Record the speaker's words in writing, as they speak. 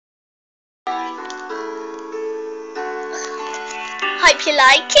hope you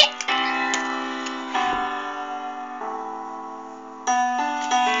like it.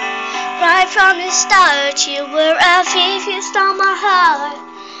 Right from the start, you were a thief, you stole my heart.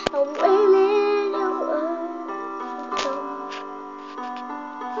 I'm wailing your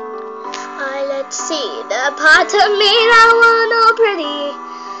I let see the part of me that was all pretty,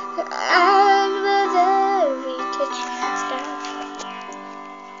 and with every touch step.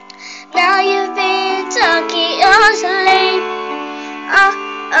 Now you've been talking asleep.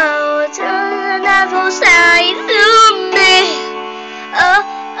 Oh, to the devil side to me. Oh,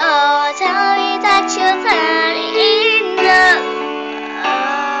 tell me that you've had enough of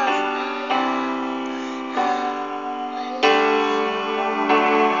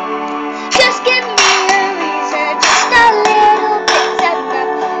just give me a reason, just a little bit's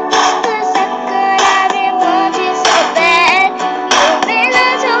enough. Just a second, I've been wanting so bad. You've been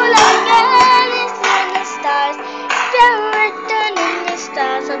so long gone, it's in the stars. It's been written in the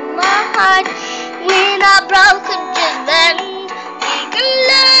stars of my heart. We're not broken, just bend. We can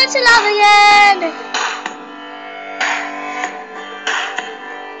learn to love again.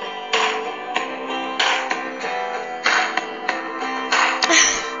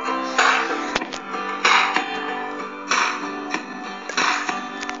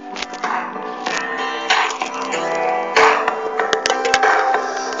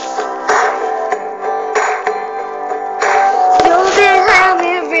 You've been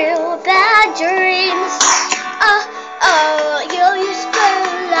having real bad dreams. Oh, you used to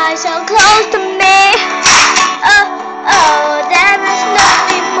lie so close to me. Oh, there is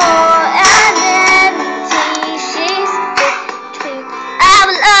nothing more an empty she's between our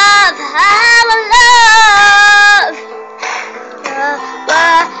love, our love.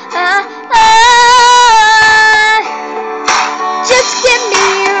 Just give me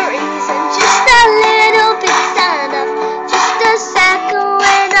a reason, just a little bit's enough. Just a second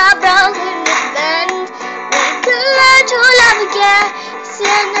when I'm broken this bend. We can learn to love again. It's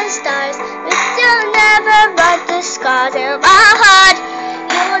in the stars, but still never write the scars in my heart.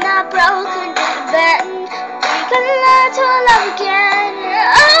 You're not broken this bend. We can learn to love again.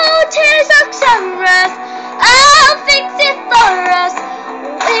 Oh, tears of sorrows, I'll fix it for us.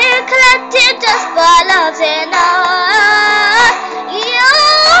 We're collected just for love's in us.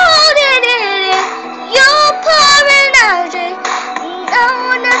 You're pouring out drink. No,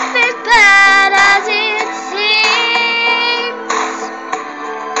 nothing bad as it seems.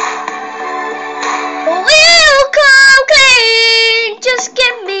 We'll come clean. Just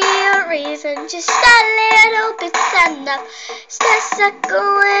give me a reason, just a little bit's enough. Just a second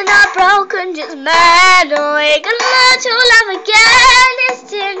when I'm broken, just mad. We can learn to love again.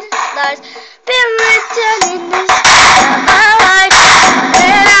 It's in the stars, been written in the stars of my heart.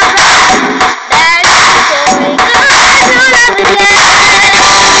 When I'm broken, bad, so we can learn to love again.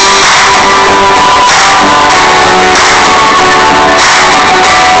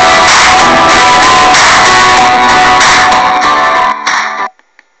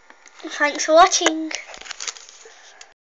 Thanks for watching.